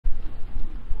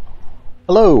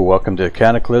Hello, welcome to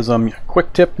Cataclysm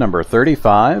quick tip number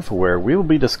 35, where we will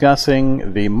be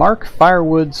discussing the Mark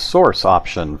Firewood Source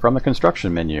option from the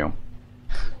construction menu.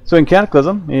 So in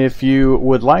Cataclysm, if you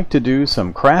would like to do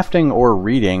some crafting or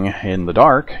reading in the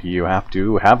dark, you have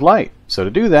to have light. So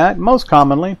to do that, most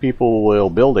commonly people will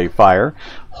build a fire.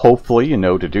 Hopefully you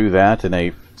know to do that in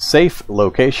a safe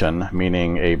location,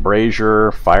 meaning a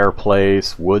brazier,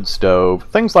 fireplace, wood stove,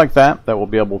 things like that will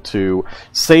be able to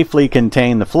safely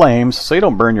contain the flames so you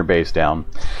don't burn your base down.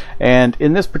 And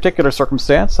in this particular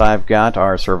circumstance, I've got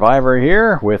our survivor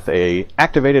here with a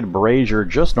activated brazier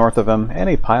just north of him and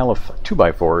a pile of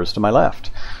 2x4s to my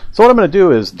left. So what I'm going to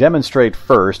do is demonstrate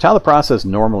first how the process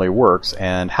normally works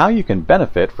and how you can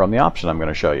benefit from the option I'm going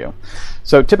to show you.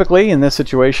 So typically in this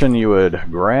situation you would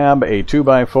grab a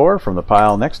 2x4 from the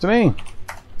pile next to me,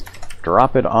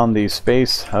 drop it on the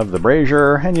space of the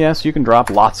brazier, and yes, you can drop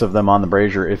lots of them on the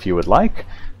brazier if you would like,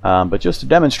 but just to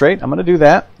demonstrate I'm going to do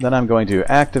that. Then I'm going to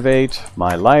activate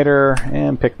my lighter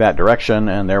and pick that direction,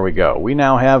 and there we go. We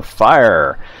now have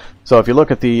fire. So if you look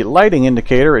at the lighting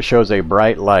indicator, it shows a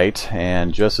bright light,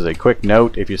 and just as a quick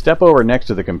note, if you step over next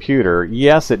to the computer,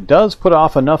 yes, it does put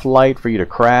off enough light for you to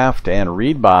craft and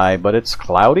read by, but it's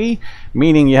cloudy,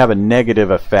 meaning you have a negative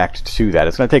effect to that.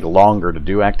 It's going to take longer to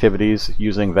do activities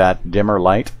using that dimmer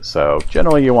light, so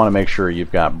generally you want to make sure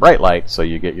you've got bright light so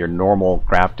you get your normal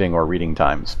crafting or reading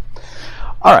times.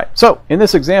 Alright, so in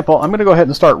this example, I'm going to go ahead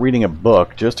and start reading a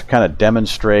book just to kind of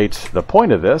demonstrate the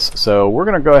point of this. So we're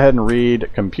going to go ahead and read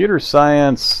Computer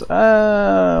Science,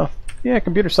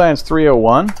 Computer Science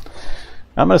 301.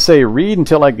 I'm going to say read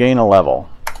until I gain a level.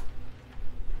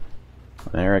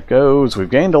 There it goes. We've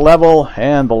gained a level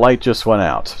and the light just went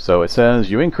out. So it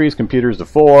says you increase computers to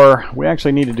 4. We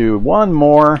actually need to do one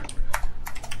more.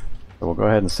 So we'll go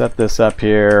ahead and set this up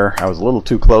here. I was a little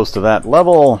too close to that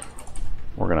level.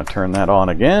 We're going to turn that on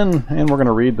again, and we're going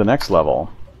to read the next level.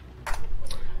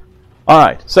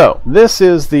 Alright, so this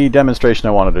is the demonstration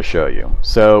I wanted to show you.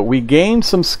 So we gained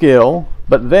some skill,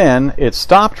 but then it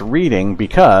stopped reading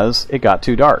because it got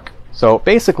too dark. So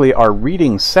basically our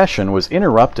reading session was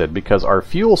interrupted because our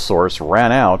fuel source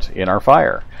ran out in our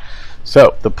fire.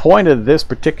 So the point of this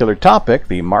particular topic,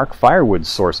 the Mark Firewood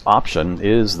Source option,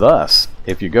 is thus.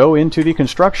 If you go into the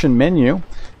construction menu,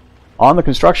 on the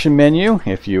construction menu,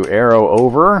 if you arrow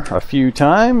over a few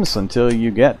times until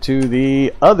you get to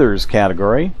the Others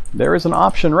category, there is an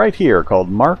option right here called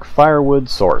Mark Firewood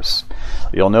Source.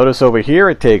 You'll notice over here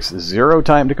it takes 0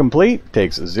 time to complete,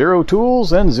 takes 0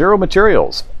 tools, and 0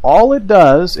 materials. All it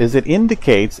does is it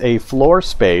indicates a floor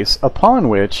space upon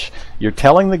which you're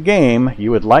telling the game you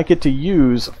would like it to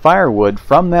use firewood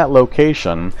from that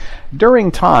location during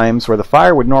times where the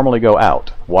fire would normally go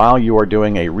out while you are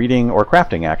doing a reading or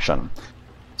crafting action.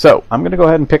 So I'm going to go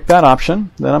ahead and pick that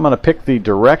option. Then I'm going to pick the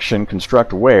direction,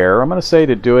 construct where. I'm going to say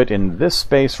to do it in this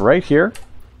space right here.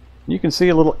 You can see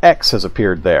a little X has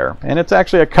appeared there. And it's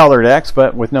actually a colored X,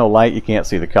 but with no light you can't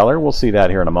see the color. We'll see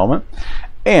that here in a moment.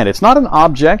 And it's not an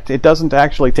object. It doesn't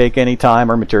actually take any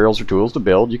time or materials or tools to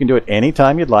build. You can do it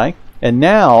anytime you'd like. And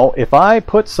now if I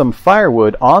put some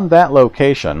firewood on that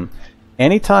location,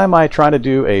 anytime I try to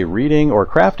do a reading or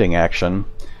crafting action,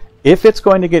 if it's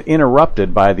going to get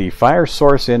interrupted by the fire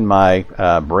source in my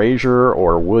brazier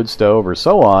or wood stove or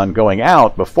so on going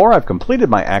out before I've completed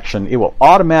my action, it will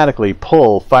automatically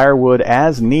pull firewood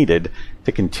as needed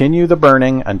to continue the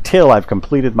burning until I've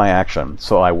completed my action.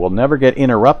 So I will never get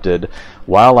interrupted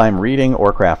while I'm reading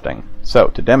or crafting. So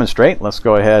to demonstrate, let's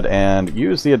go ahead and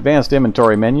use the advanced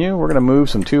inventory menu. We're going to move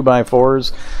some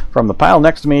 2x4s from the pile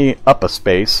next to me up a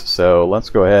space. So let's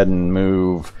go ahead and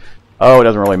move, it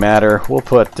doesn't really matter. We'll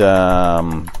put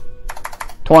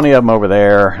 20 of them over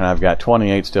there, and I've got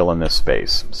 28 still in this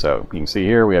space. So you can see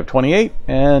here we have 28,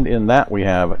 and in that we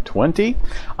have 20.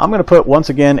 I'm going to put, once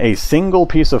again, a single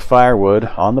piece of firewood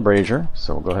on the brazier.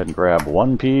 So we'll go ahead and grab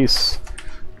one piece,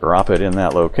 drop it in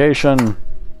that location.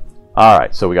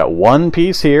 Alright, so we got one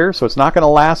piece here, so it's not going to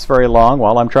last very long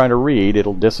while I'm trying to read.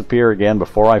 It'll disappear again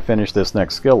before I finish this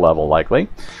next skill level, likely.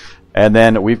 And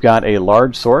then we've got a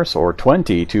large source, or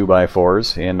 20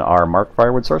 2x4s, in our Mark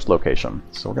Firewood Source location.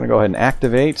 So we're going to go ahead and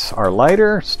activate our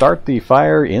lighter, start the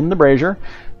fire in the brazier.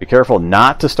 Be careful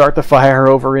not to start the fire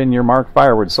over in your Mark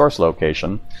Firewood Source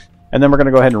location. And then we're going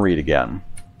to go ahead and read again.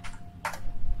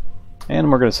 And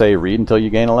we're going to say read until you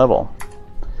gain a level.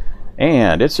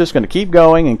 And it's just going to keep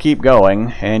going,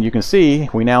 and you can see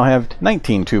we now have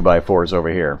 19 2x4s over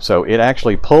here. So it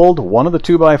actually pulled one of the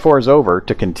 2x4s over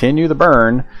to continue the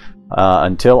burn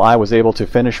until I was able to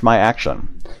finish my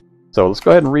action. So let's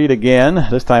go ahead and read again.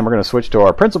 This time we're going to switch to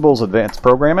our Principles Advanced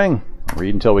Programming.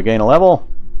 Read until we gain a level.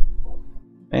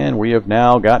 And and we have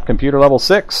now got computer level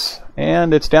 6,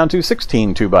 and it's down to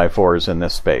 16 2x4s in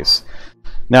this space.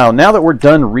 Now that we're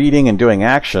done reading and doing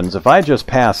actions, if I just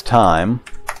pass time,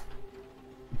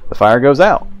 the fire goes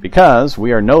out, because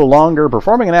we are no longer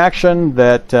performing an action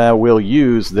that will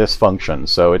use this function.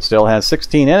 So it still has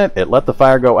 16 in it. It let the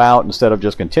fire go out instead of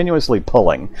just continuously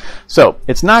pulling. So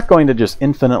it's not going to just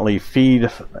infinitely feed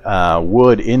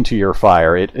wood into your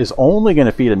fire. It is only going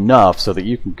to feed enough so that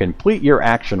you can complete your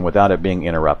action without it being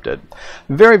interrupted.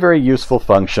 Very, very useful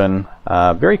function.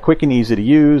 Very quick and easy to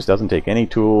use. Doesn't take any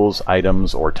tools,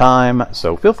 items, or time.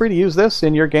 So feel free to use this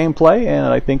in your gameplay, and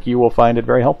I think you will find it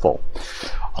very helpful.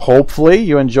 Hopefully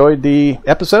you enjoyed the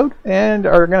episode and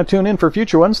are going to tune in for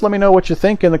future ones. Let me know what you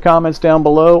think in the comments down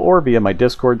below or via my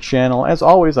Discord channel. As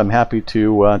always, I'm happy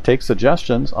to take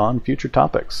suggestions on future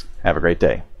topics. Have a great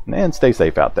day and stay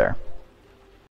safe out there.